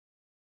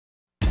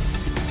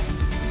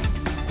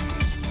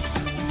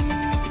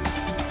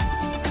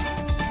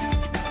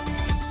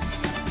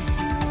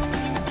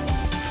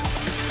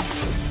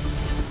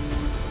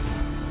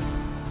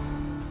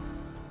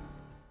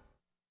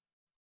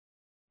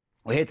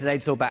We're here today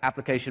to talk about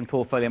application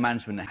portfolio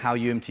management and how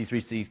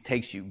UMT360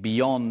 takes you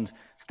beyond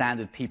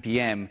standard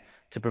PPM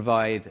to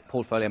provide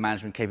portfolio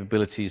management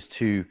capabilities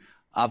to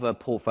other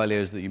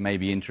portfolios that you may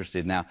be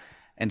interested in. Now,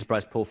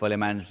 enterprise portfolio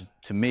management,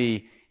 to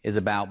me, is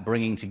about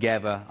bringing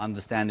together,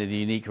 understanding the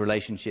unique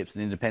relationships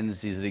and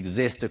interdependencies that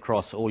exist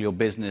across all your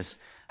business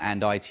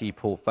and IT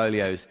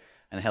portfolios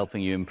and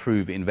helping you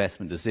improve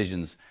investment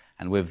decisions.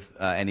 And with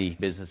any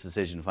business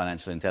decision,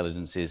 financial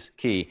intelligence is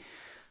key.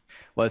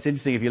 Well, it's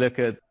interesting if you look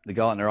at the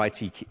Gartner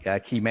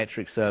IT key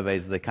metrics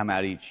surveys that come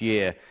out each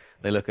year.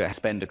 They look at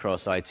spend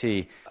across IT.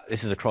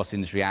 This is across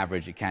industry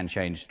average. It can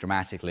change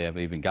dramatically. I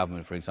believe in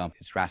government, for example,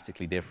 it's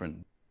drastically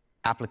different.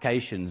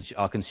 Applications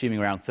are consuming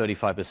around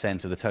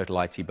 35% of the total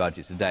IT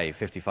budget today,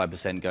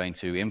 55% going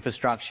to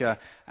infrastructure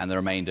and the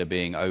remainder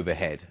being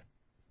overhead.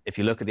 If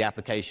you look at the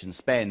application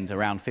spend,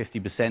 around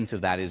 50%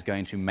 of that is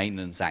going to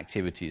maintenance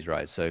activities,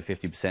 right? So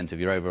 50% of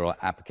your overall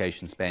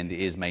application spend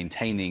is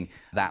maintaining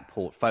that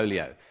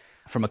portfolio.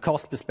 From a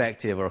cost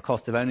perspective or a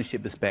cost of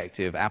ownership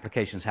perspective,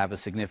 applications have a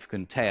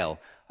significant tail.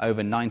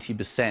 Over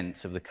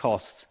 90% of the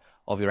cost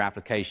of your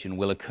application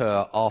will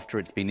occur after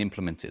it's been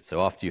implemented.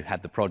 So after you've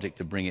had the project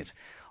to bring it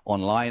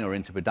online or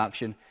into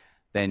production,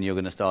 then you're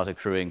going to start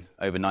accruing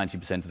over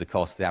 90% of the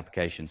cost of the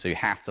application. So you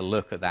have to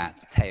look at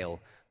that tail,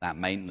 that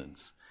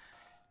maintenance.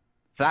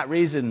 For that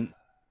reason,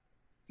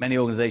 many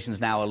organizations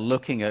now are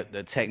looking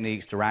at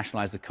techniques to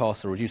rationalize the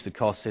costs or reduce the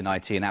costs in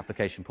IT, and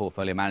application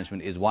portfolio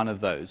management is one of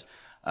those.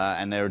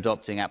 And they're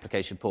adopting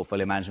application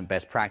portfolio management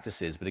best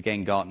practices. But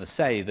again, Gartner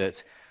say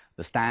that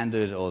the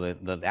standard or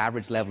the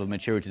average level of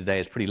maturity today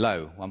is pretty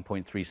low,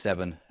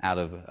 1.37 out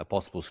of a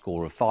possible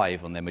score of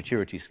 5 on their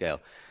maturity scale.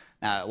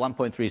 Now, at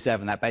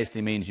 1.37, that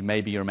basically means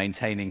you're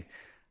maintaining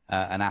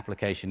an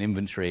application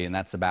inventory, and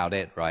that's about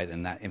it, right?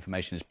 And that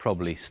information is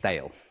probably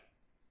stale.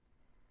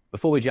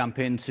 Before we jump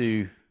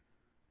into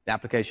the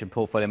application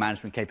portfolio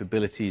management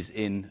capabilities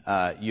in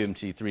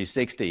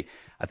UMT360,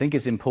 I think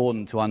it's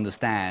important to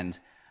understand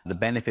the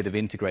benefit of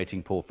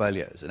integrating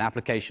portfolios. And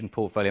application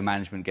portfolio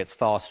management gets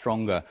far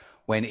stronger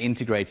when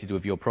integrated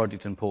with your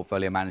project and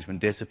portfolio management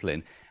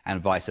discipline, and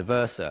vice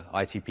versa.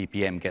 IT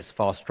PPM gets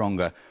far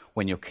stronger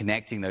when you're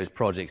connecting those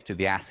projects to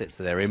the assets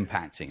that they're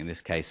impacting, in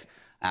this case,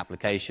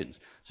 applications.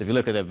 So if you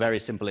look at a very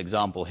simple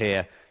example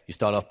here, you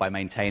start off by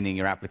maintaining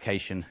your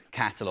application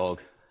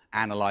catalog,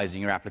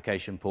 analyzing your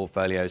application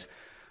portfolios,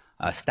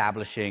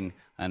 establishing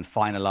and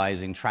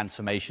finalizing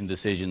transformation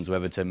decisions,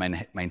 whether to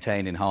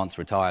maintain, enhance,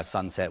 retire,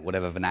 sunset,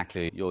 whatever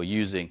vernacular you're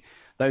using.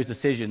 Those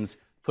decisions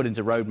put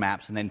into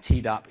roadmaps and then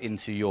teed up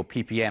into your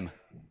PPM.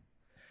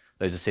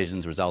 Those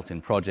decisions result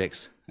in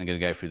projects. I'm going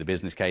to go through the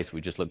business case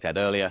we just looked at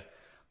earlier,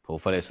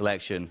 portfolio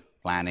selection,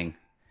 planning,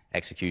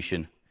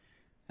 execution,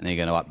 and then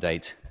you're going to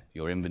update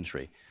your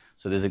inventory.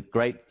 So there's a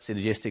great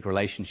synergistic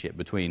relationship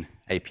between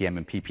APM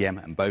and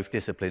PPM, and both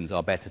disciplines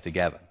are better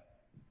together.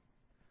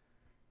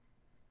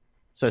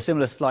 So a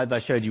similar slide that I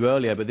showed you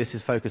earlier, but this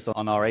is focused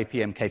on our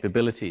APM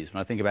capabilities.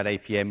 When I think about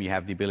APM, you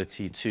have the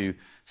ability to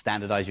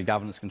standardize your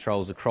governance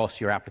controls across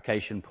your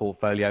application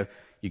portfolio.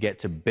 You get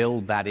to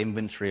build that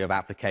inventory of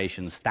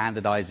applications,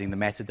 standardizing the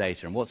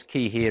metadata. And what's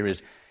key here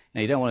is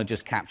you don't want to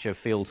just capture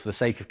fields for the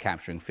sake of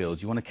capturing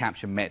fields. You want to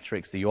capture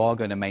metrics that you are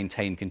going to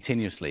maintain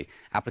continuously.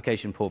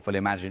 Application portfolio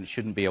management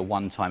shouldn't be a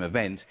one-time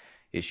event.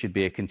 It should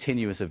be a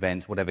continuous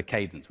event, whatever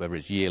cadence, whether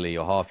it's yearly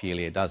or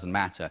half-yearly, it doesn't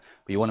matter.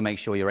 But you want to make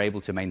sure you're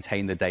able to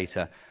maintain the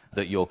data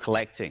that you're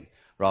collecting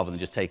rather than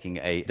just taking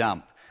a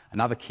dump.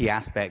 Another key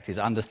aspect is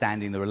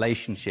understanding the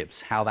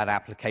relationships, how that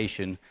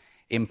application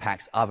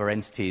impacts other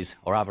entities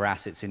or other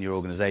assets in your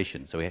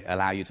organization. So we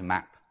allow you to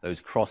map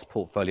those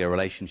cross-portfolio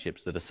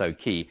relationships that are so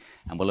key,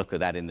 and we'll look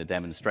at that in the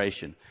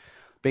demonstration.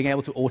 Being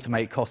able to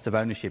automate cost of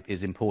ownership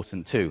is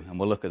important too, and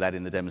we'll look at that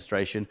in the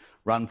demonstration.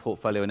 Run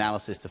portfolio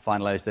analysis to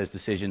finalize those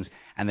decisions,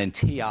 and then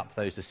tee up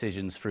those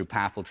decisions through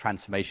powerful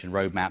transformation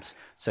roadmaps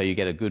so you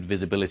get a good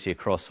visibility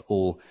across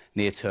all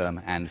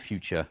near-term and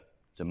future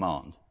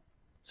demand.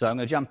 So I'm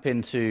going to jump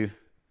into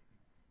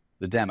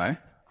the demo.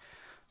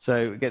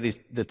 So we get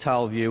the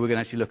tile view. We're going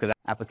to actually look at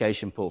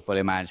application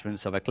portfolio management.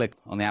 So if I click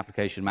on the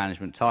application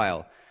management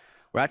tile,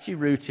 we're actually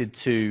routed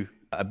to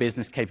a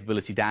business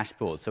capability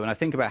dashboard. So when I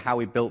think about how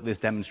we built this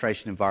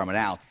demonstration environment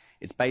out,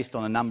 it's based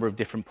on a number of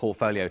different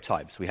portfolio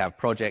types. We have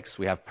projects,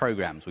 we have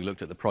programs. We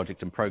looked at the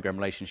project and program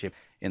relationship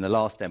in the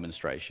last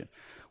demonstration.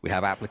 We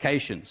have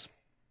applications.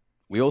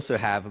 We also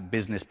have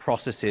business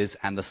processes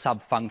and the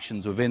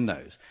sub-functions within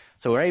those.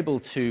 So we're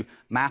able to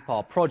map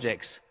our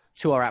projects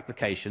to our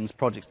applications,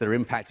 projects that are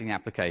impacting the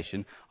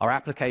application, our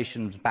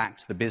applications back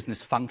to the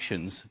business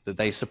functions that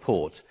they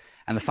support,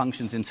 and the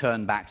functions in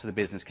turn back to the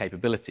business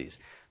capabilities.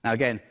 Now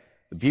again,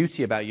 the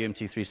beauty about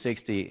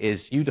UMT360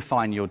 is you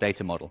define your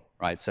data model,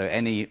 right? So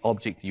any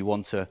object you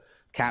want to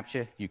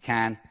capture, you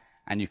can,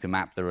 and you can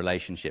map the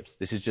relationships.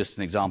 This is just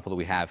an example that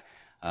we have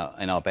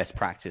in our best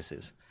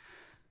practices.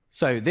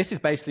 So this is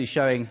basically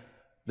showing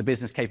the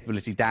business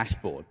capability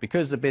dashboard.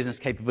 Because the business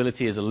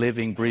capability is a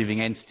living,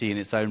 breathing entity in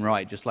its own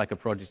right, just like a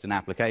project and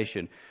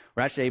application,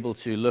 we're actually able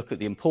to look at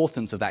the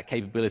importance of that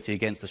capability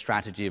against the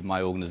strategy of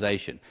my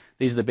organization.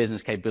 These are the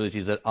business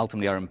capabilities that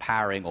ultimately are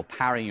empowering or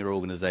powering your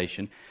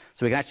organization.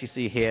 So we can actually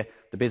see here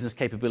the business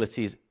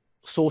capabilities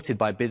sorted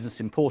by business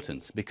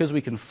importance. Because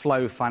we can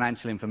flow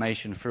financial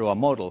information through our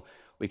model,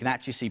 we can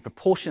actually see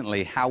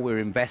proportionately how we're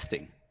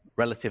investing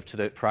relative to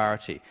the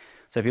priority.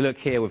 So if you look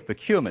here with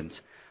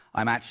procurement,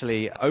 I'm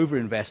actually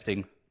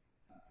over-investing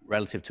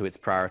relative to its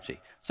priority.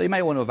 So you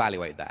may want to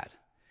evaluate that.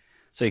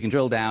 So you can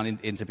drill down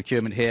into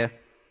procurement here,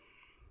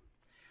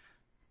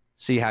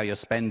 see how you're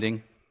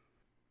spending.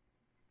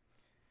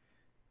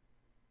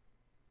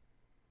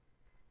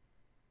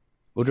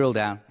 We'll drill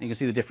down. You can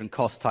see the different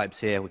cost types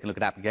here. We can look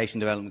at application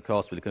development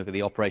costs. We can look at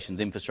the operations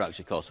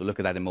infrastructure costs. We'll look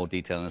at that in more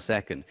detail in a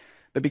second.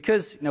 But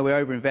because we're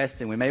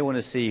over-investing, we may want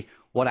to see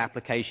what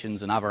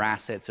applications and other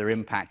assets are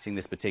impacting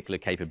this particular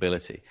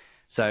capability.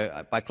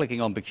 So by clicking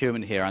on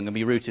procurement here, I'm going to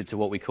be routed to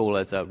what we call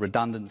as a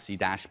redundancy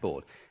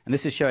dashboard. And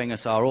this is showing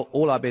us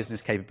all our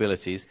business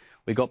capabilities.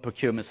 We've got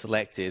procurement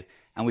selected,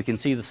 and we can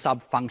see the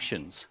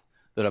sub-functions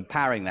that are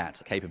powering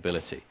that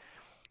capability.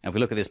 And if we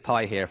look at this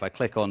pie here, if I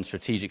click on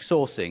strategic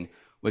sourcing,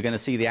 we're going to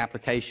see the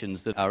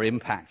applications that are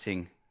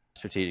impacting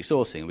strategic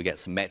sourcing. We get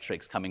some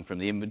metrics coming from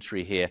the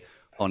inventory here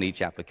on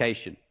each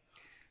application.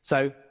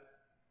 So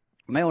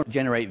we may want to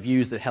generate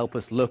views that help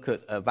us look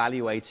at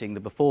evaluating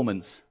the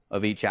performance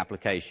of each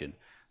application.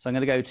 So I'm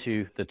going to go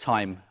to the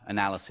time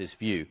analysis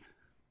view.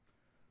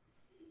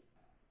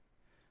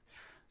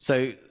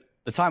 So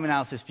the time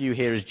analysis view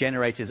here is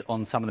generated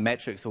on some of the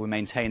metrics that we're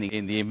maintaining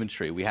in the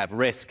inventory. We have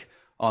risk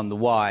on the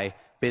Y,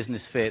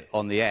 business fit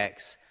on the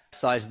X,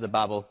 size of the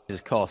bubble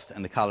is cost,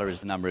 and the color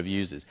is the number of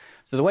users.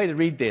 So the way to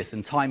read this,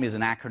 and time is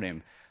an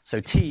acronym, so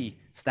T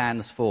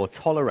stands for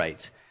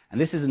tolerate, and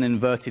this is an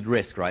inverted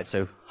risk, right?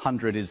 So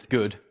 100 is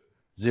good,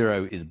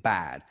 0 is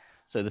bad.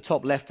 So the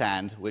top left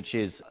hand, which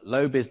is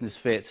low business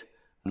fit,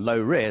 low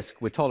risk,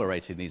 we're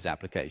tolerating these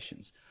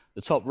applications.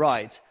 The top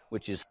right,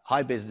 which is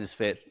high business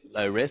fit,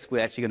 low risk, we're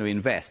actually going to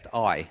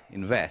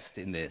invest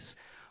in this.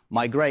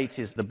 Migrate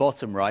is the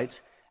bottom right,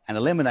 and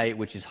eliminate,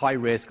 which is high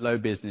risk, low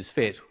business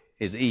fit,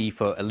 is E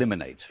for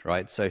eliminate,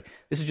 right? So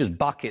this is just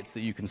buckets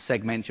that you can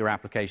segment your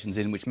applications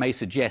in, which may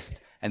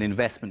suggest an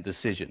investment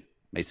decision.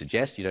 May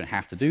suggest, you don't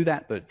have to do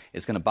that, but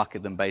it's going to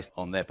bucket them based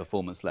on their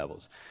performance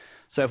levels.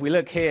 So if we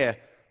look here,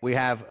 we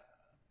have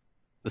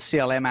the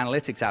CLM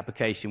analytics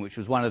application, which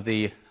was one of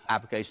the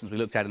applications we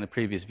looked at in the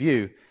previous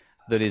view,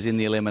 that is in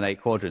the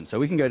eliminate quadrant. So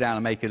we can go down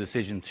and make a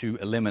decision to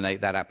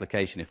eliminate that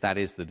application if that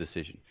is the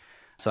decision.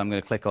 So I'm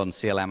going to click on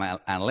CLM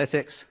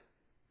analytics,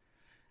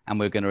 and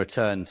we're going to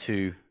return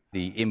to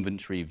the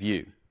inventory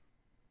view.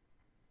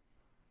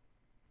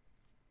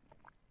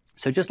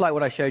 So just like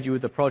what I showed you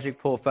with the project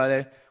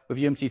portfolio, with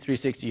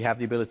UMT360 you have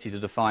the ability to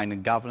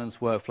define governance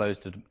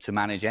workflows to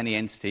manage any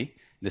entity.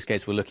 In this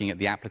case, we're looking at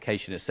the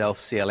application itself,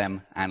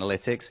 CLM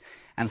analytics,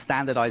 and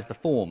standardize the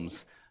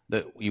forms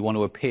that you want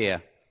to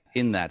appear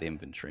in that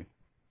inventory.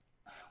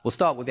 We'll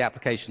start with the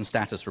application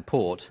status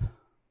report,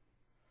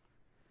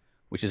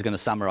 which is going to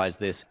summarize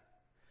this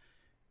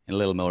in a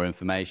little more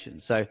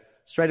information. So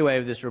straight away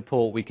with this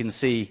report, we can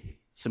see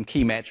some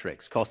key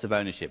metrics: cost of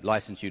ownership,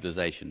 license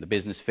utilization, the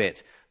business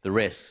fit, the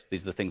risks.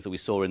 These are the things that we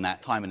saw in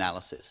that time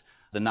analysis,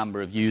 the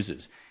number of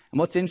users. And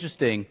what's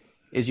interesting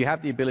is you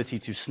have the ability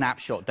to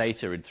snapshot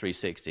data in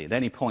 360. At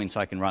any point,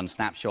 I can run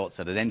snapshots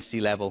at an entity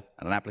level,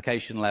 at an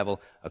application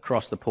level,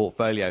 across the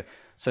portfolio.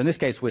 So in this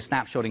case, we're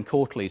snapshotting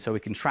quarterly, so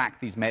we can track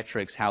these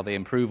metrics, how they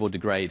improve or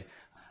degrade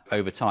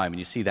over time. And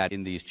you see that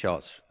in these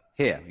charts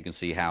here. You can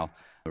see how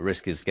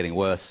risk is getting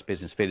worse,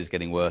 business fit is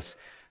getting worse,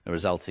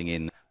 resulting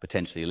in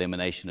potentially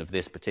elimination of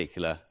this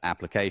particular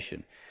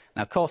application.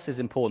 Now, cost is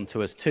important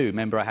to us too.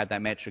 Remember, I had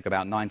that metric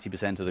about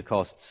 90% of the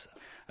costs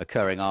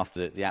occurring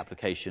after the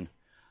application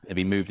had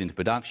been moved into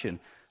production.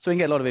 So we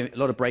can get a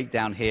lot of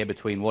breakdown here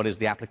between what is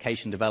the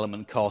application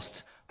development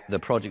cost, the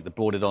project that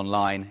brought it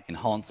online,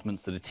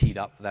 enhancements that are teed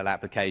up for that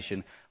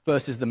application,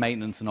 versus the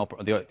maintenance and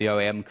the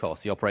OEM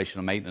cost, the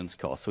operational maintenance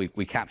cost. So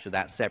we capture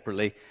that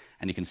separately,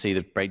 and you can see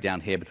the breakdown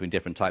here between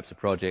different types of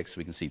projects.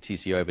 We can see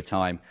TCO over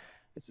time.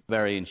 It's a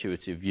very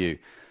intuitive view.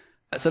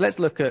 So let's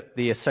look at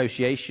the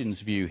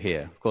associations view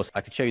here. Of course, I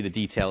could show you the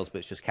details, but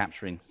it's just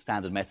capturing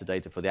standard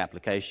metadata for the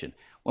application.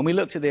 When we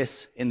looked at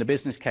this in the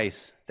business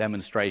case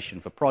demonstration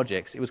for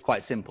projects, it was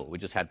quite simple. We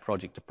just had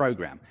project to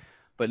program.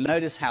 But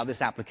notice how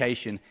this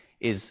application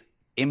is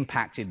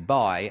impacted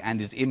by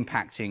and is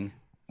impacting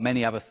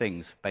many other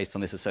things based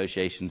on this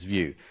associations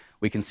view.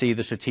 We can see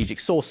the strategic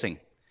sourcing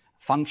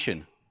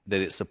function that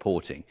it's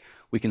supporting.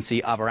 We can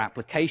see other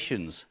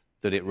applications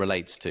that it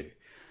relates to.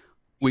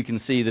 We can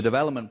see the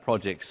development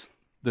projects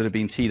that have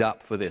been teed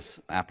up for this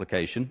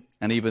application,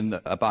 and even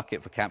a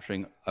bucket for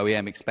capturing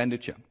OEM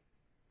expenditure.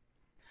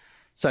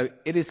 So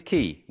it is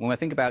key. When I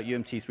think about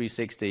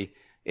UMT360,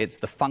 it's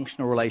the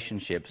functional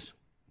relationships,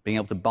 being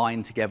able to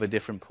bind together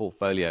different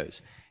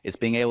portfolios. It's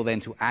being able then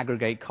to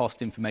aggregate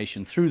cost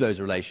information through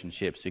those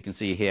relationships. You can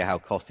see here how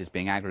cost is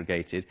being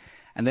aggregated.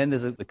 And then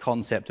there's the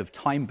concept of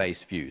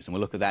time-based views, and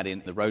we'll look at that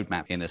in the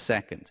roadmap in a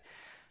second.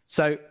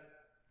 So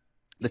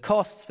the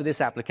costs for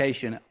this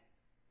application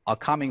are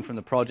coming from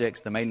the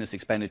projects, the maintenance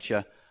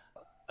expenditure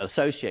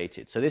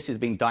associated. So this is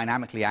being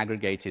dynamically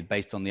aggregated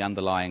based on the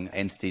underlying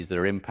entities that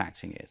are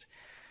impacting it.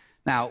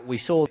 Now, we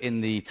saw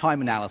in the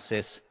time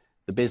analysis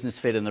the business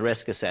fit and the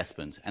risk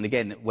assessment. And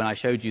again, when I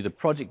showed you the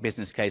project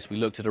business case, we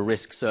looked at a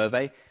risk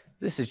survey.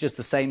 This is just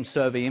the same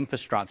survey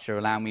infrastructure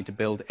allowing me to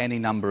build any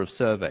number of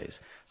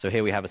surveys. So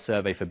here we have a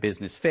survey for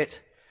business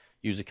fit.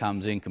 User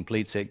comes in,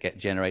 completes it,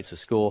 generates a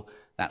score.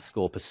 That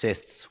score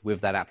persists with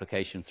that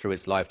application through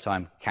its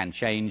lifetime, can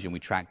change, and we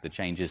track the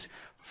changes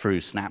through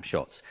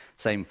snapshots.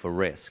 Same for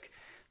risk.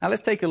 Now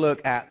let's take a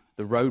look at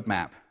the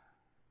roadmap.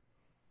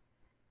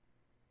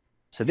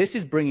 So this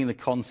is bringing the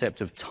concept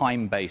of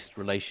time-based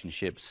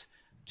relationships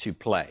to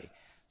play.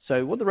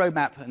 So what the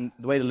roadmap, and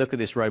the way to look at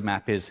this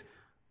roadmap is,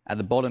 at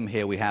the bottom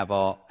here we have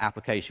our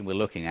application we're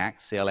looking at,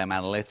 CLM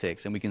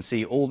Analytics, and we can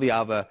see all the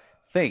other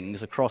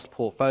things across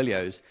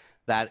portfolios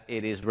that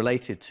it is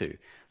related to.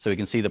 So we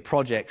can see the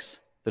projects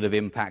that have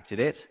impacted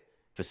it.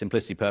 For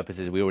simplicity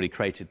purposes, we already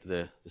created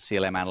the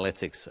CLM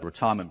Analytics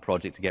retirement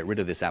project to get rid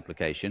of this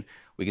application.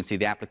 We can see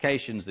the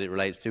applications that it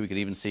relates to. We can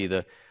even see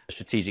the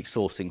strategic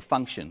sourcing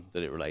function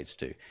that it relates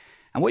to.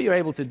 And what you're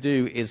able to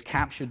do is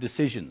capture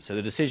decisions. So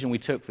the decision we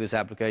took for this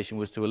application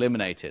was to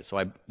eliminate it.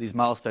 So these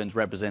milestones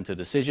represent a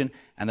decision,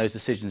 and those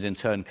decisions in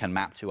turn can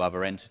map to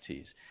other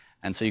entities.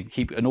 And so you can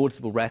keep an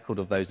auditable record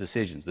of those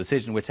decisions. The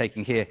decision we're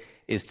taking here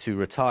is to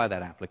retire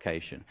that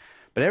application.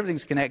 But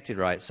everything's connected,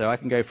 right? So I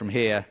can go from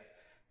here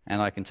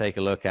and I can take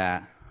a look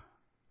at,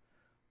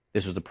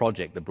 this was the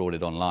project that brought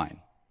it online.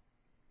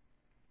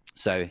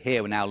 So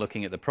here we're now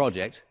looking at the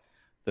project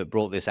that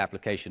brought this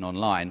application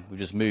online. We've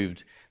just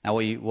moved. Now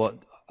what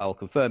I'll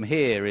confirm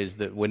here is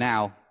that we're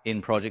now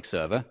in Project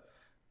Server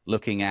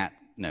looking at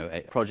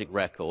a project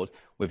record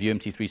with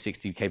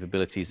UMT360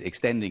 capabilities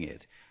extending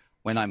it.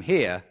 When I'm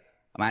here,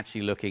 I'm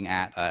actually looking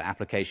at an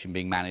application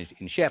being managed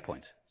in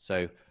SharePoint.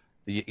 So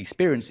the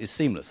experience is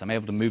seamless. I'm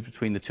able to move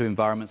between the two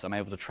environments. I'm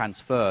able to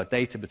transfer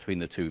data between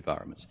the two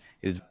environments.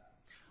 It is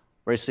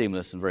very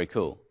seamless and very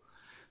cool.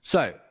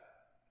 So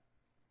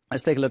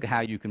let's take a look at how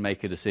you can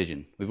make a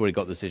decision. We've already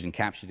got the decision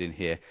captured in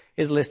here.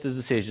 Here's a list of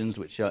decisions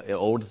which are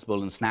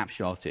auditable and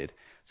snapshotted.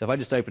 So if I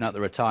just open up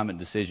the retirement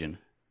decision,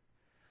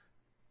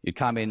 you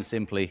come in,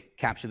 simply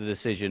capture the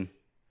decision,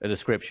 a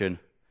description,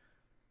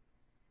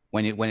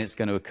 when it's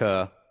going to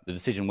occur, the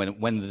decision,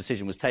 when the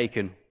decision was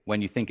taken,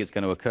 when you think it's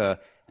going to occur,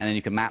 and then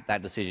you can map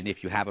that decision,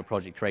 if you have a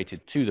project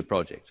created, to the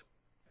project.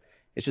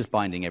 It's just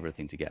binding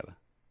everything together.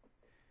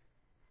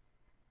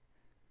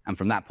 And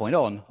from that point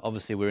on,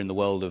 obviously we're in the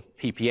world of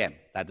PPM.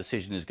 That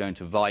decision is going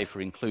to vie for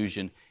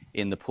inclusion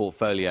in the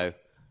portfolio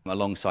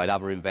alongside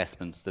other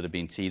investments that have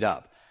been teed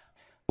up.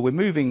 We're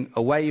moving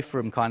away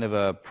from kind of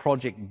a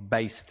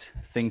project-based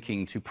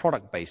thinking to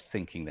product-based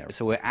thinking there.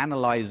 So we're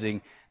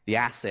analyzing the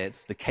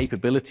assets, the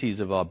capabilities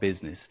of our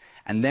business,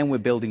 and then we're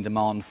building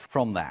demand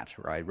from that,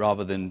 right?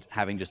 Rather than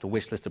having just a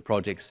wish list of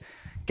projects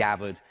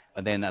gathered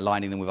and then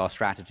aligning them with our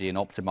strategy and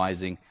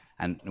optimizing,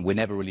 and we're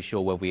never really sure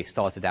whether we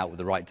started out with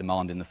the right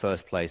demand in the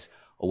first place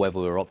or whether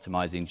we were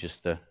optimizing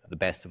just the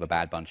best of a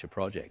bad bunch of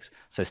projects.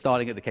 So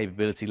starting at the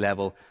capability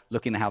level,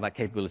 looking at how that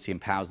capability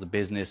empowers the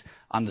business,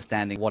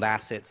 understanding what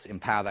assets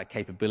empower that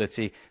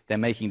capability,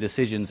 then making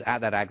decisions at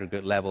that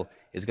aggregate level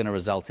is going to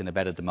result in a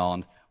better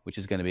demand, which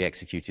is going to be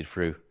executed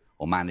through,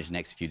 or managed and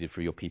executed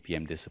through, your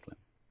PPM discipline.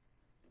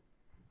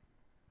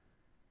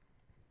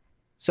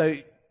 So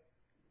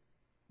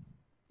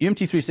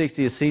UMT360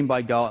 is seen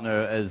by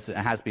Gartner, as it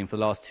has been for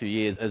the last 2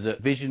 years, as a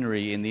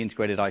visionary in the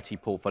integrated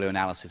IT portfolio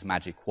analysis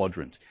Magic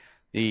Quadrant.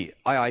 The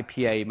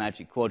IIPA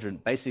Magic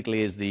Quadrant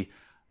basically is the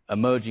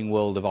emerging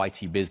world of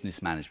IT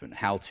business management,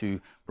 how to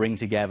bring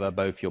together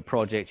both your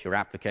project, your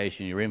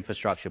application, your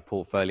infrastructure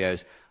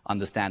portfolios,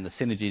 understand the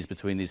synergies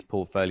between these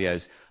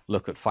portfolios,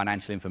 look at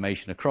financial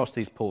information across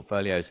these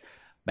portfolios,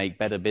 make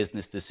better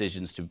business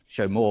decisions to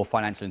show more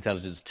financial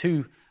intelligence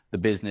to the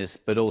business,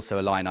 but also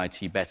align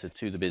IT better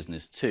to the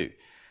business too.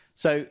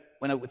 So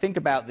when I think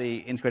about the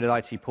integrated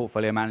IT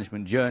portfolio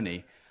management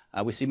journey,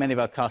 we see many of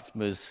our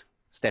customers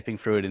stepping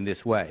through it in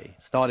this way,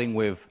 starting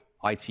with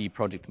IT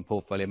project and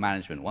portfolio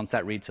management. Once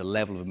that reaches a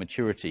level of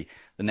maturity,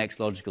 the next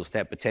logical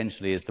step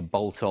potentially is to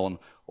bolt on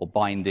or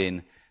bind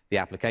in the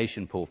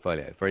application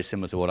portfolio, very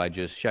similar to what I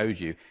just showed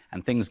you.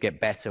 And things get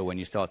better when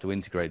you start to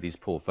integrate these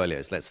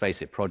portfolios. Let's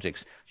face it,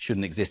 projects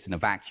shouldn't exist in a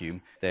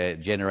vacuum. They're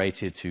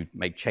generated to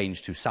make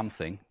change to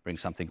something, bring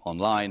something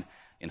online,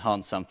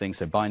 enhance something,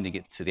 so binding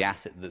it to the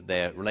asset that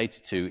they're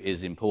related to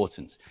is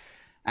important.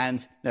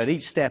 And at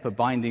each step of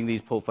binding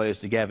these portfolios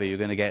together, you're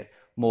going to get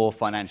more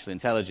financial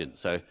intelligence.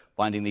 So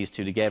binding these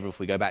two together, if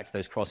we go back to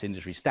those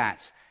cross-industry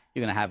stats,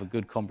 you're going to have a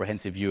good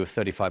comprehensive view of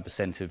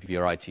 35% of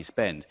your IT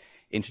spend.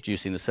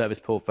 Introducing the service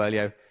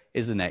portfolio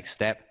is the next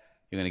step.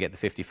 You're going to get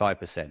the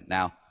 55%.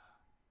 Now,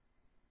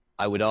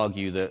 I would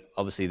argue that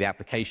obviously the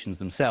applications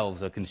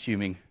themselves are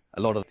consuming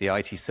a lot of the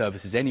IT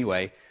services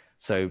anyway.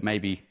 So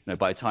maybe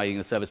by tying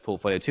the service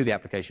portfolio to the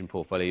application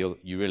portfolio,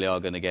 you really are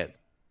going to get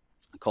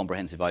a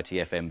comprehensive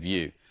ITFM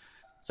view.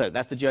 So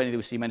that's the journey that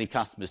we see many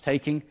customers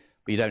taking,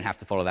 but you don't have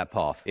to follow that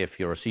path. If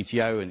you're a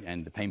CTO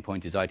and the pain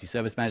point is IT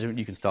service management,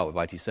 you can start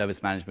with IT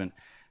service management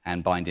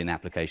and bind in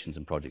applications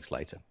and projects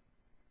later.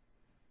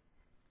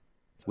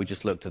 We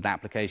just looked at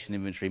application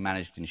inventory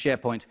managed in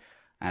SharePoint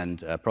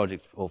and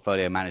project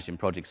portfolio managed in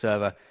Project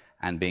Server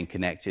and being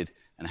connected,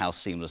 and how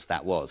seamless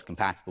that was,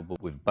 compatible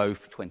with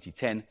both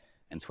 2010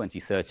 and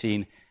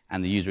 2013,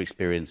 and the user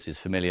experience is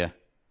familiar,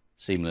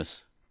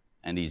 seamless,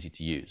 and easy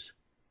to use.